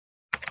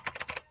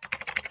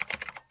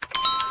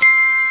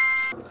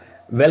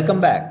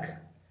Welcome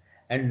back.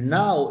 And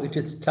now it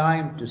is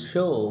time to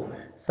show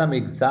some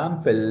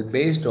example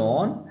based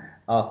on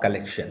a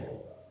collection.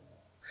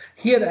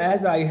 Here,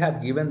 as I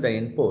have given the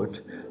input,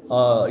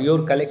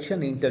 your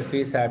collection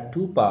interface have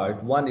two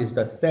parts. One is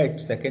the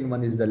set, second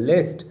one is the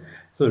list.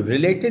 So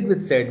related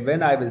with set,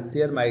 when I will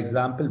share my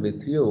example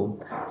with you,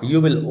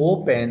 you will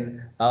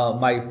open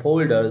my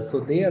folder. So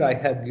there I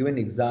have given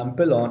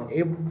example on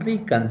every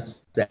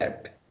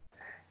concept.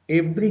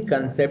 Every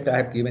concept I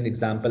have given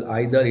example,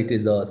 either it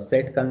is a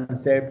set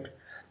concept,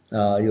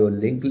 your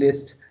linked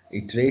list,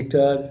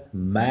 iterator,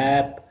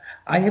 map.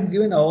 I have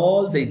given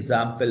all the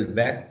example,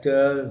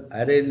 vector,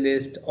 array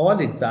list, all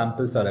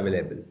examples are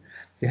available.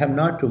 You have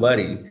not to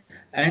worry.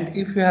 And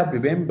if you have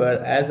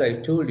remember, as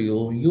I told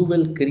you, you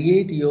will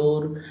create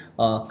your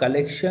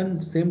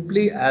collection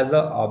simply as an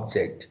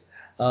object.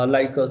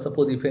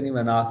 Suppose if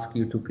anyone asks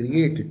you to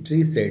create a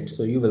tree set,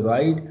 so you will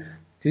write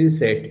tree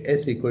set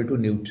is equal to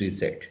new tree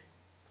set.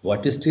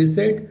 What is tree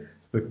set?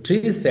 So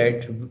tree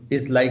set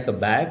is like a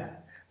bag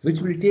which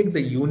will take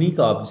the unique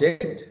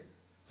object,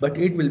 but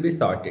it will be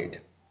sorted.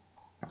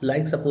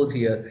 Like suppose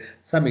here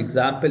some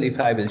example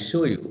if I will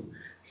show you.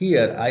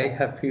 Here I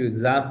have few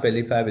example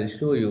if I will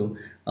show you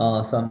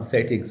some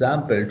set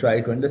example,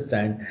 try to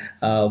understand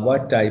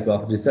what type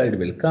of result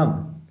will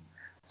come.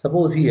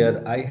 Suppose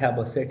here I have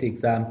a set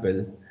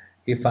example.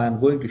 If I am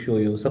going to show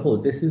you,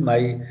 suppose this is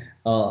my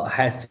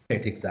hash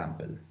set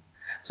example.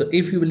 So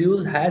if you will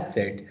use hash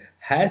set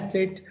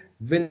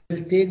will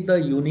take the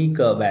unique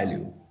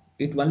value.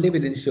 It only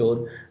will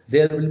ensure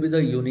there will be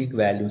the unique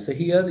value. So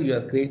here you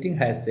are creating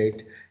hash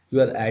set,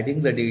 you are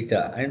adding the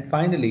data, and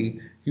finally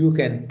you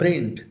can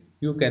print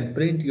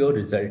your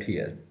result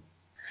here.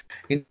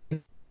 In the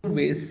same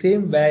way,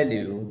 same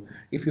value,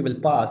 if you will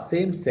pass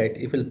same set,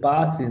 if you will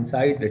pass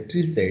inside the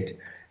tree set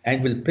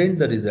and will print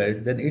the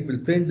result, then it will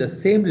print the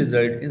same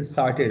result in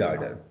sorted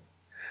order.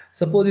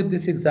 Suppose if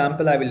this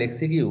example I will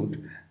execute,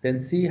 then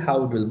see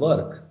how it will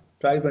work.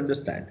 Try to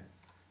understand.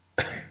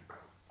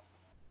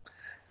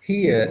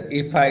 Here,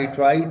 if I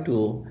try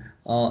to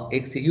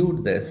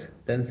execute this,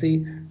 then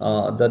see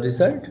the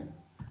result.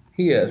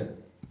 Here,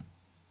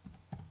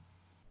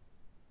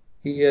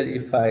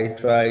 if I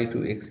try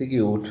to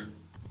execute,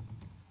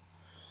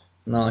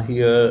 now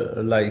here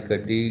like a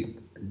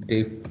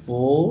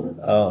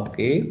D4,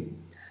 okay,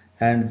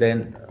 and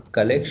then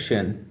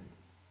collection,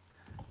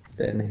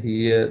 then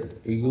here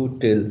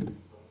util,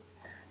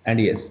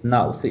 and yes,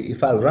 now see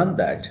if I run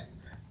that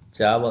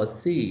Java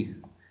C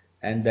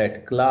and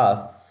that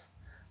class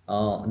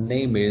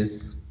name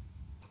is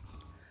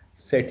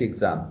set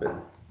example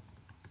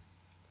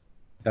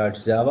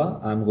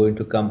 .java. I'm going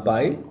to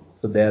compile,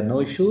 so there are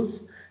no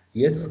issues.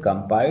 Yes,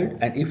 compiled,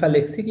 and if I'll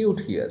execute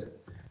here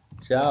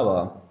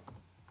Java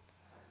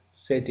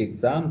set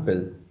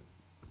example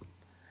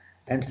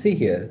and see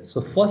here,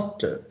 so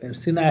first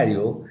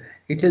scenario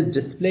it is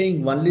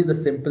displaying only the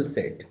simple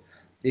set.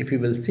 If you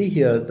will see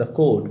here the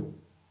code,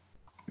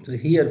 so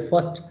here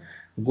first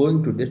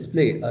going to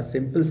display a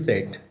simple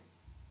set,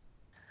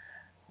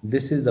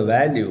 this is the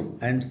value,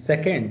 and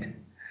second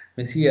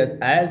means here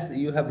as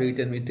you have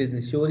written it is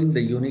ensuring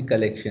the unique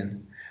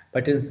collection,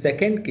 but in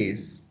second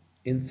case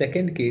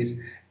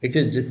it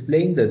is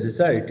displaying the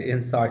result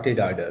in sorted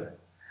order.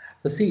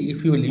 So see,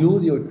 if you will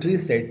use your tree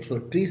set, so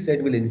tree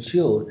set will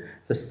ensure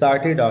the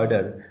sorted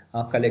order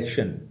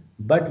collection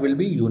but will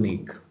be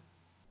unique.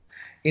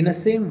 In the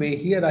same way,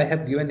 here I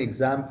have given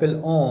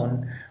example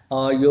on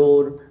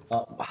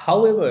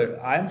however,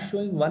 I am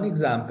showing one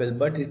example,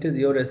 but it is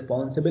your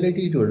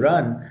responsibility to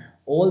run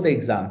all the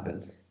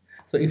examples.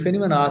 So if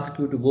anyone asks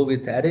you to go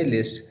with array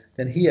list,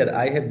 then here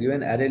I have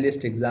given array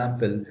list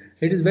example.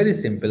 It is very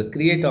simple.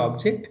 Create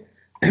object,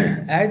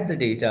 add the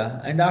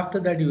data, and after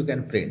that you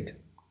can print.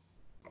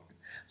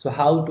 So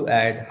how to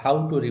add,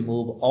 how to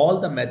remove, all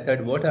the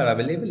method what are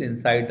available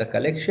inside the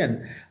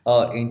collection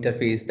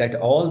interface, that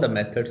all the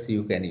methods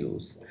you can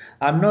use.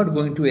 I'm not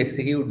going to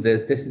execute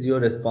this. This is your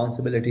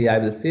responsibility. I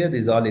will share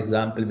this all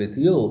example with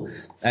you,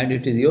 and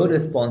it is your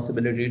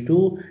responsibility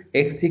to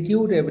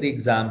execute every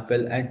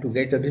example and to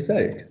get a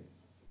result.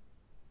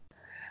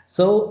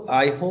 So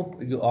I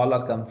hope you all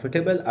are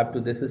comfortable up to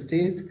this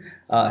stage.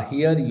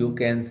 Here you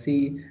can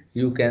see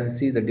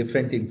the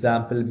different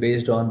example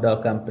based on the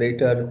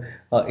comparator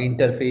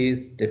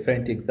interface,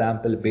 different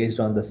example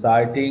based on the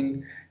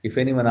sorting. If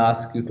anyone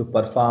asks you to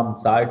perform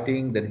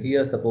sorting, then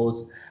here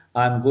suppose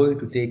I'm going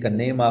to take a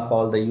name of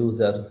all the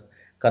user,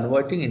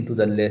 converting into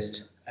the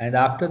list, and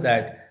after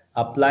that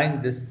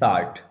applying this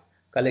sort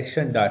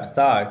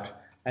collection.sort,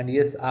 and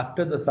yes,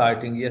 after the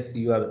sorting, yes,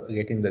 you are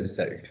getting the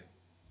result.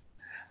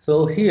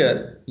 So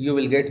here you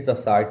will get the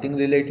sorting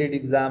related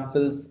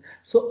examples.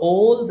 So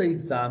all the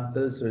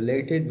examples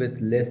related with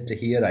list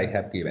here I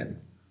have given.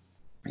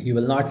 You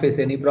will not face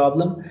any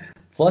problem.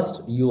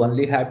 First, you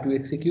only have to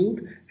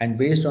execute, and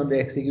based on the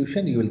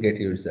execution, you will get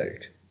your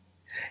result.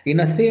 In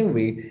the same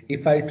way,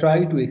 if I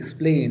try to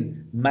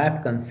explain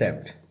map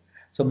concept,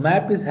 so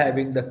map is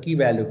having the key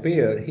value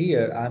pair.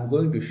 Here I'm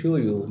going to show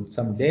you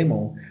some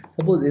demo.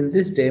 Suppose in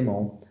this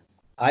demo,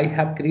 I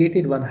have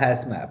created one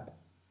hash map.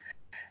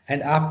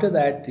 And after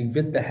that,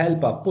 with the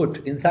help of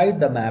put, inside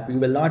the map, you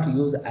will not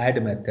use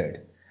add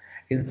method.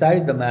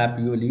 Inside the map,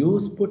 you will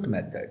use put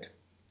method.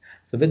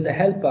 So with the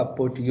help of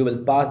put, you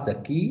will pass the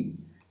key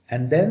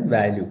and then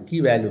value, key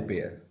value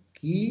pair,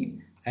 key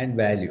and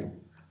value.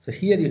 So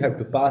here you have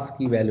to pass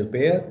key value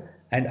pair,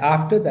 and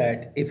after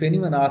that, if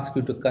anyone asks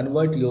you to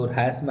convert your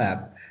hash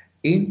map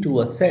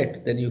into a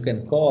set, then you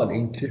can call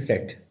entry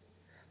set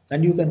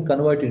and you can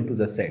convert into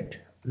the set.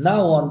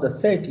 Now on the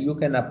set, you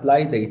can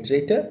apply the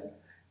iterator,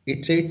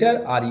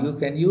 or you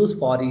can use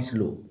for each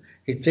loop.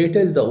 Iterator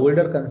is the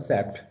older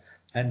concept,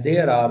 and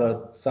there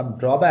are some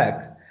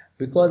drawback.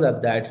 Because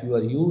of that, you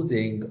are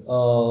using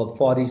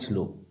for each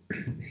loop.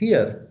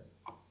 Here,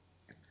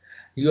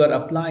 you are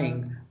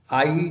applying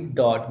I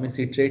dot means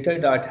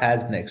iterator dot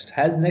has next.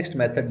 Has next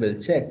method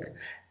will check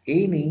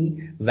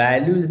any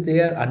value is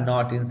there or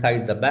not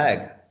inside the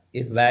bag.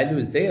 If value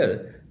is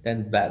there,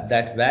 then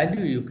that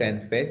value you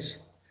can fetch,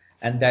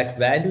 and that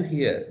value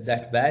here,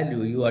 that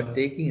value you are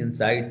taking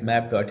inside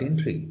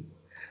map.entry.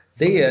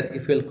 There,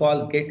 if you'll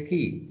call get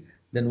key,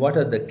 then what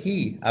are the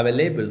key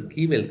available?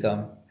 Key will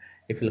come.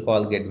 If you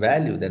call get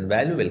value, then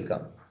value will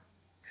come.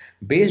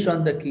 Based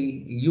on the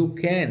key, you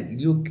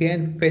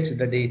can fetch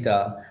the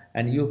data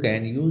and you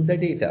can use the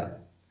data.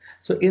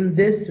 So in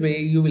this way,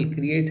 you will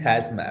create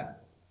hash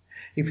map.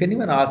 If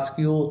anyone asks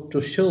you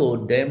to show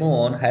demo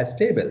on hash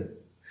table,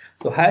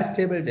 so hash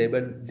table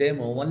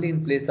demo only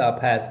in place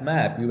of hash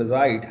map, you will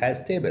write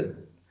hash table.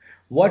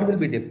 What will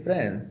be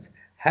difference?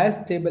 Hash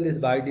table is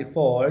by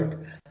default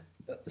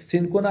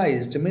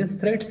synchronized, means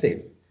thread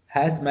safe.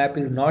 Hash map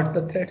is not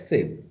the thread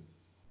safe.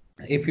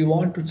 If you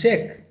want to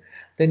check,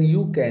 then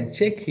you can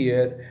check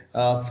here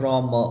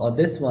from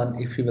this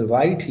one. If you will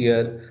write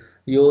here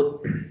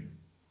your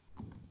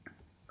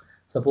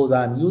suppose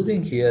I am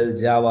using here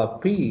java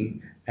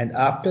p, and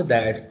after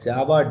that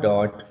java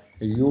dot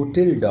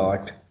util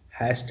dot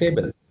hash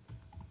table.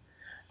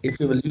 If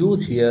you will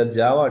use here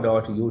java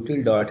dot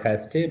util dot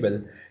hash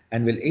table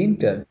and will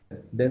enter,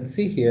 then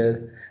see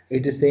here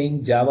it is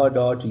saying java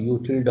dot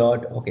util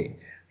dot, okay,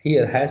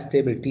 here hash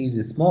table t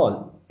is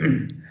small.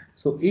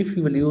 So if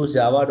you will use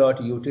java dot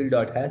util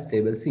dot hash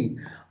table, see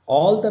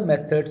all the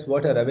methods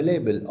what are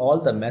available,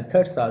 all the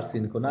methods are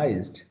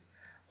synchronized.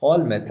 All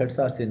methods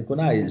are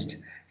synchronized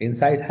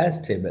inside hash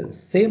table.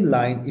 Same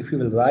line if you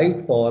will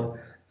write for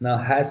now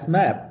hash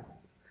map.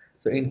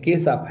 So in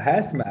case of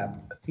hash map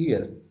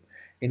here,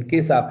 in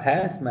case of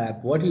hash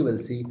map, what you will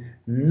see,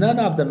 none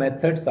of the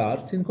methods are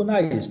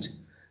synchronized.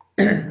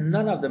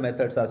 None of the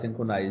methods are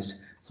synchronized.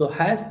 So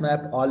hash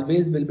map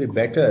always will be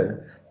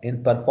better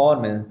in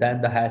performance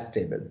than the hash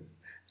table.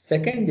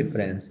 Second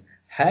difference,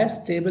 hash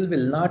table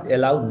will not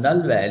allow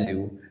null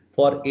value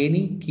for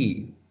any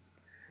key.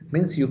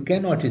 Means you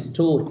cannot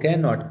store,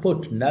 cannot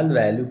put null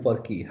value for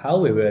key.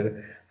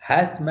 However,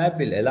 hash map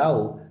will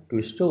allow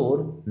to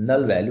store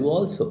null value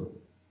also.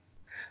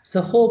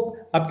 So hope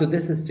up to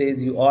this stage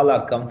you all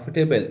are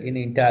comfortable in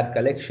entire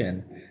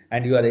collection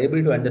and you are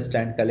able to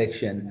understand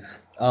collection.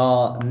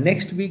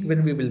 Next week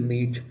when we will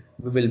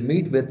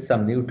meet with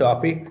some new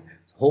topic.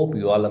 Hope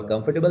you all are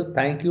comfortable.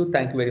 Thank you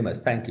very much.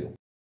 Thank you.